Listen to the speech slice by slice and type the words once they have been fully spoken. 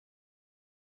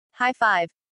High five.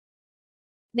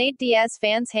 Nate Diaz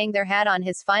fans hang their hat on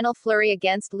his final flurry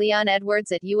against Leon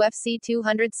Edwards at UFC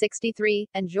 263,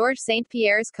 and Georges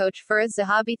St-Pierre's coach Firas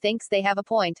Zahabi thinks they have a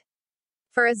point.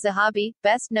 Firas Zahabi,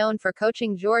 best known for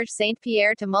coaching Georges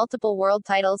St-Pierre to multiple world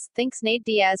titles, thinks Nate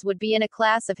Diaz would be in a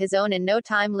class of his own in no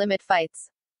time limit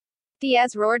fights.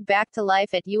 Diaz roared back to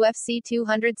life at UFC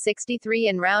 263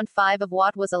 in round 5 of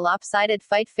what was a lopsided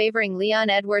fight favoring Leon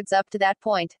Edwards up to that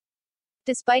point.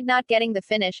 Despite not getting the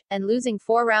finish, and losing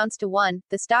 4 rounds to 1,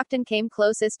 the Stockton came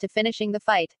closest to finishing the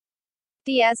fight.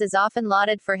 Diaz is often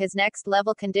lauded for his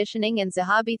next-level conditioning, and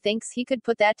Zahabi thinks he could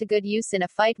put that to good use in a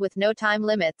fight with no time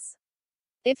limits.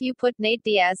 If you put Nate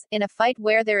Diaz in a fight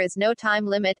where there is no time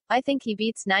limit, I think he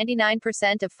beats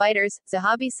 99% of fighters,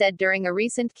 Zahabi said during a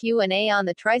recent Q&A on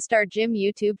the TriStar Gym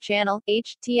YouTube channel,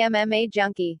 HTMMA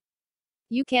Junkie.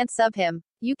 You can't sub him.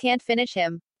 You can't finish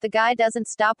him. The guy doesn't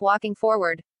stop walking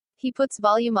forward. He puts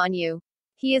volume on you.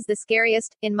 He is the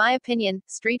scariest, in my opinion,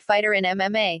 street fighter in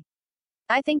MMA.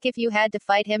 I think if you had to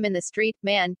fight him in the street,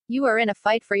 man, you are in a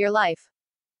fight for your life.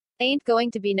 Ain't going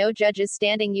to be no judges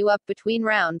standing you up between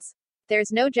rounds.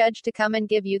 There's no judge to come and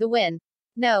give you the win.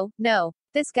 No,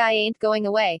 this guy ain't going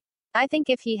away. I think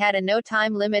if he had a no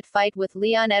time limit fight with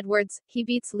Leon Edwards, he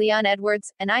beats Leon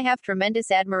Edwards, and I have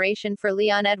tremendous admiration for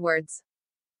Leon Edwards.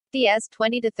 Diaz,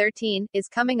 20-13, is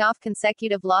coming off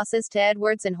consecutive losses to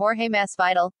Edwards and Jorge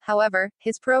Masvidal. However,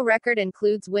 his pro record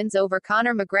includes wins over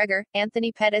Conor McGregor,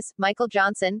 Anthony Pettis, Michael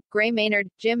Johnson, Gray Maynard,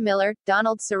 Jim Miller,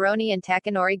 Donald Cerrone and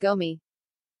Takanori Gomi.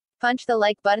 Punch the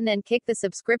like button and kick the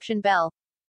subscription bell.